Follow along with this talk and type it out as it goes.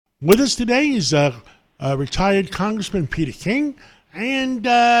With us today is retired Congressman Peter King, and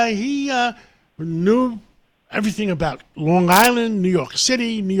he knew everything about Long Island, New York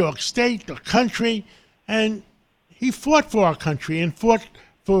City, New York State, the country, and he fought for our country and fought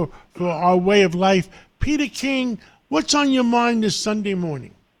for our way of life. Peter King, what's on your mind this Sunday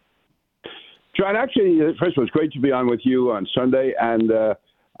morning? John, actually, first of all, it's great to be on with you on Sunday, and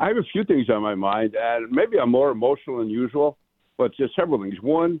I have a few things on my mind, and maybe I'm more emotional than usual, but just several things.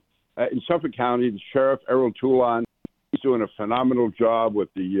 One, in Suffolk County, the Sheriff, Errol Toulon, he's doing a phenomenal job with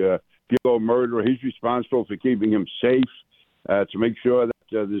the Bureau murderer. He's responsible for keeping him safe, to make sure that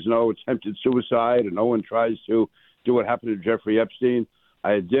there's no attempted suicide and no one tries to do what happened to Jeffrey Epstein.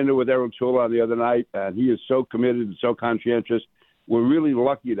 I had dinner with Errol Toulon the other night, and he is so committed and so conscientious. We're really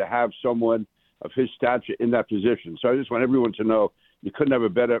lucky to have someone of his stature in that position. So I just want everyone to know you couldn't have a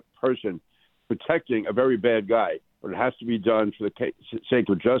better person protecting a very bad guy, but it has to be done for the sake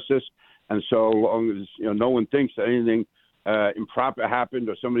of justice. And so long as no one thinks that anything improper happened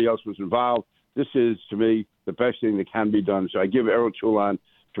or somebody else was involved, this is, to me, the best thing that can be done. So I give Errol Toulon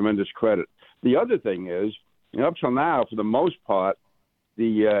tremendous credit. The other thing is, up till now, for the most part,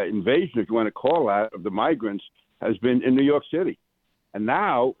 the invasion, if you want to call that, of the migrants has been in New York City. And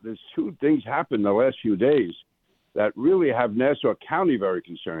now there's two things happened in the last few days that really have Nassau County very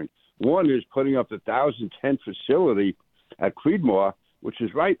concerned. One is putting up the 1,000-tent facility at Creedmoor, which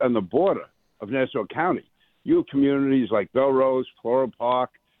is right on the border of Nassau County. You have communities like Belrose, Floral Park,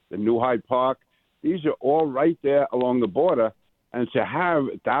 the New Hyde Park. These are all right there along the border. And to have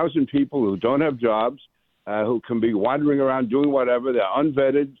 1,000 people who don't have jobs, who can be wandering around doing whatever, they're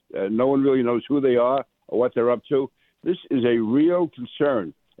unvetted, no one really knows who they are or what they're up to. This is a real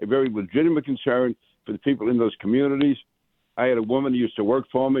concern, a very legitimate concern for the people in those communities. I had a woman who used to work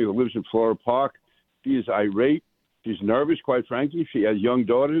for me who lives in Floral Park. She is irate. She's nervous, quite frankly. She has young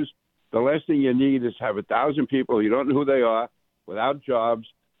daughters. The last thing you need is to have 1,000 people, you don't know who they are, without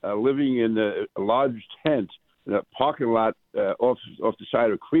jobs, living in a large tent in a parking lot off the side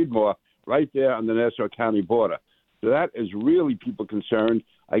of Creedmoor, right there on the Nassau County border. So that is really people concerned.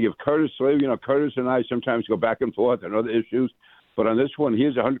 I give Curtis Slave, Curtis and I sometimes go back and forth on other issues, but on this one, he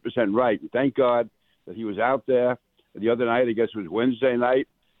is 100% right. And thank God that he was out there the other night, I guess it was Wednesday night,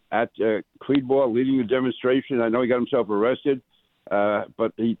 at Creedmoor leading the demonstration. I know he got himself arrested,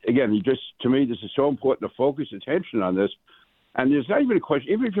 but to me, this is so important to focus attention on this. And there's not even a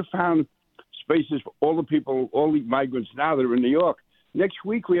question, even if you found spaces for all the people, all the migrants now that are in New York, next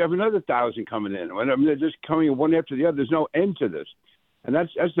week we have another 1,000 coming in. I mean, they're just coming one after the other. There's no end to this. And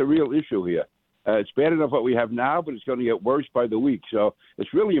that's the real issue here. It's bad enough what we have now, but it's going to get worse by the week. So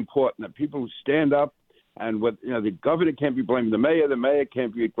it's really important that people stand up. And the governor can't be blaming the mayor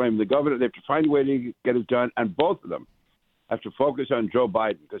can't be blaming the governor. They have to find a way to get it done, and both of them have to focus on Joe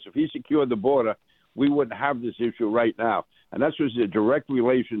Biden, because if he secured the border, we wouldn't have this issue right now. And that's what's a direct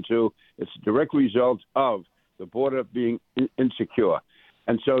relation to. It's a direct result of the border being insecure.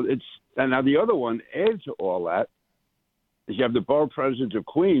 And so and now the other one, add to all that, is you have the borough president of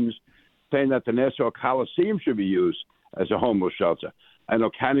Queens saying that the Nassau Coliseum should be used as a homeless shelter. I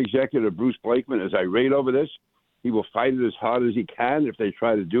know county executive Bruce Blakeman is irate over this. He will fight it as hard as he can if they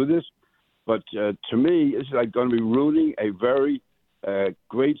try to do this. But to me, it's like going to be ruining a very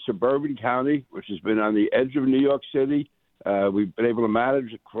great suburban county, which has been on the edge of New York City. We've been able to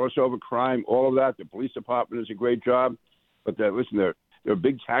manage crossover crime, all of that. The police department does a great job. But listen, there are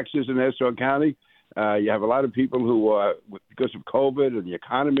big taxes in Nassau County. You have a lot of people who, because of COVID and the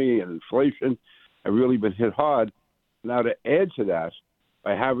economy and inflation, have really been hit hard. Now, to add to that,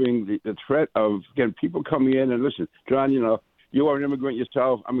 by having the threat of, again, people coming in and listen, John, you are an immigrant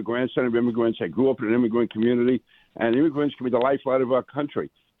yourself. I'm a grandson of immigrants. I grew up in an immigrant community, and immigrants can be the lifeblood of our country.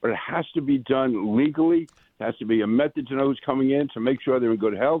 But it has to be done legally. There has to be a method to know who's coming in to make sure they're in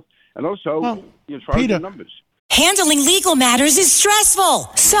good health, and also as far as the numbers. Handling legal matters is stressful.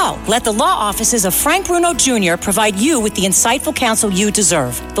 So, let the law offices of Frank Bruno Jr. provide you with the insightful counsel you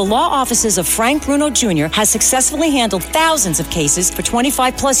deserve. The law offices of Frank Bruno Jr. has successfully handled thousands of cases for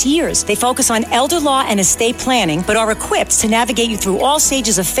 25 plus years. They focus on elder law and estate planning, but are equipped to navigate you through all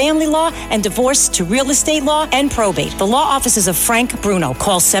stages of family law and divorce to real estate law and probate. The law offices of Frank Bruno.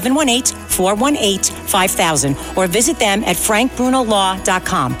 Call 718-418-5000 or visit them at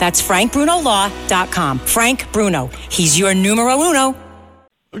frankbrunolaw.com. That's frankbrunolaw.com. Frank Bruno. He's your numero uno.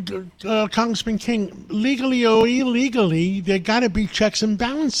 Congressman King, legally or illegally, there got to be checks and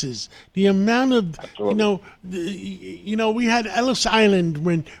balances. The amount of, we had Ellis Island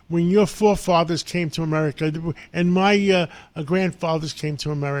when your forefathers came to America, and my grandfathers came to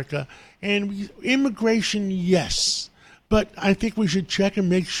America, and immigration, yes, But I think we should check and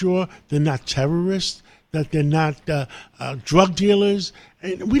make sure they're not terrorists, that they're not drug dealers.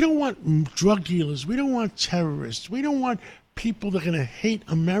 And we don't want drug dealers. We don't want terrorists. We don't want people that are going to hate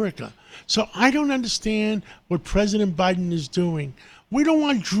America. So I don't understand what President Biden is doing. We don't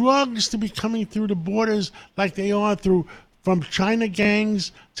want drugs to be coming through the borders like they are from China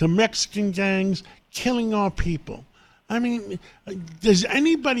gangs to Mexican gangs, killing our people. I mean, does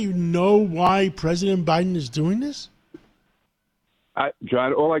anybody know why President Biden is doing this?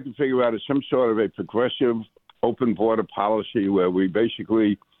 John, all I can figure out is some sort of a progressive open border policy where we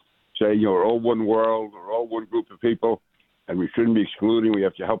basically say, we're all one world, we're all one group of people, and we shouldn't be excluding. We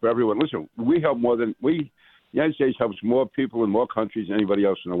have to help everyone. Listen, the United States helps more people in more countries than anybody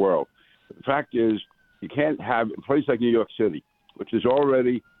else in the world. But the fact is, you can't have a place like New York City, which was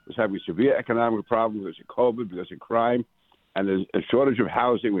having severe economic problems because of COVID, because of crime, and there's a shortage of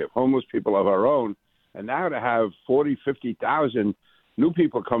housing. We have homeless people of our own. And now to have 40, 50,000 new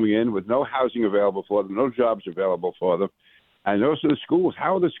people coming in with no housing available for them, no jobs available for them, and also the schools.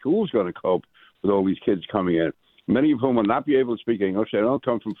 How are the schools going to cope with all these kids coming in? Many of whom will not be able to speak English. They don't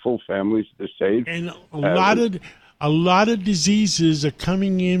come from full families at this stage. And a lot of diseases are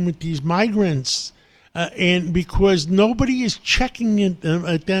coming in with these migrants. And because nobody is checking at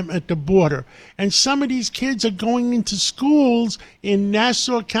them at the border. And some of these kids are going into schools in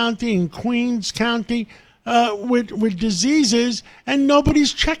Nassau County and Queens County with diseases, and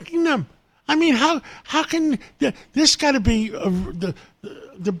nobody's checking them. I mean, how can this got to be the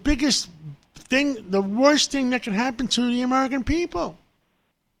biggest thing, the worst thing that can happen to the American people?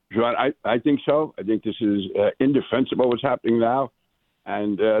 John, I think so. I think this is indefensible what's happening now.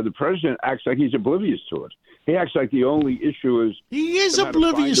 And the president acts like he's oblivious to it. He acts like the only issue is... He is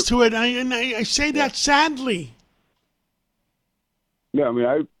oblivious to it, and I say that sadly. Yeah, I mean,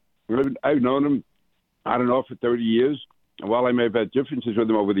 I've known him, I don't know, for 30 years. And while I may have had differences with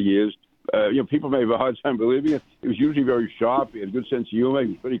him over the years, people may have a hard time believing it. He was usually very sharp. He had a good sense of humor. He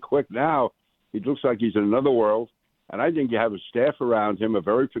was pretty quick. Now, he looks like he's in another world. And I think you have a staff around him of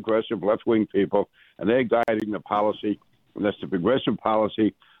very progressive left-wing people, and they're guiding the policy. And that's the progressive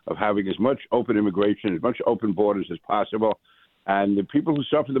policy of having as much open immigration, as much open borders as possible. And the people who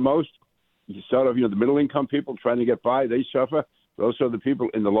suffer the most, you start off, the middle-income people trying to get by, they suffer. But also the people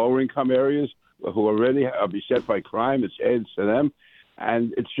in the lower-income areas who already are beset by crime, it adds to them.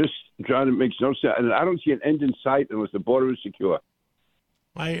 And it's just, John, it makes no sense. And I don't see an end in sight unless the border is secure.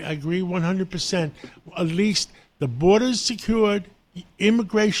 I agree 100%. At least the border is secured.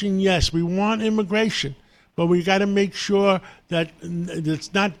 Immigration, yes, we want immigration. But we got to make sure that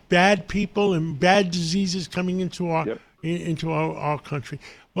it's not bad people and bad diseases coming into our country.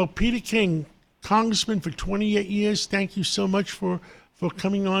 Well, Peter King, Congressman for 28 years, thank you so much for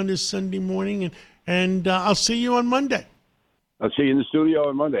coming on this Sunday morning. And I'll see you on Monday. I'll see you in the studio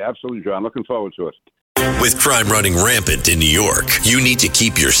on Monday. Absolutely, John. Looking forward to it. With crime running rampant in New York, you need to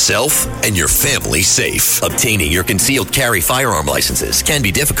keep yourself and your family safe. Obtaining your concealed carry firearm licenses can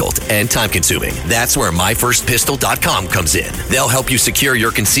be difficult and time-consuming. That's where MyFirstPistol.com comes in. They'll help you secure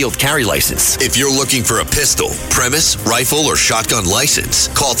your concealed carry license. If you're looking for a pistol, premise, rifle, or shotgun license,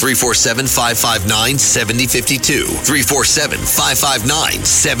 call 347-559-7052.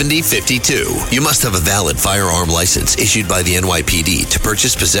 347-559-7052. You must have a valid firearm license issued by the NYPD to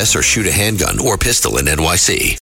purchase, possess, or shoot a handgun or pistol in NYC.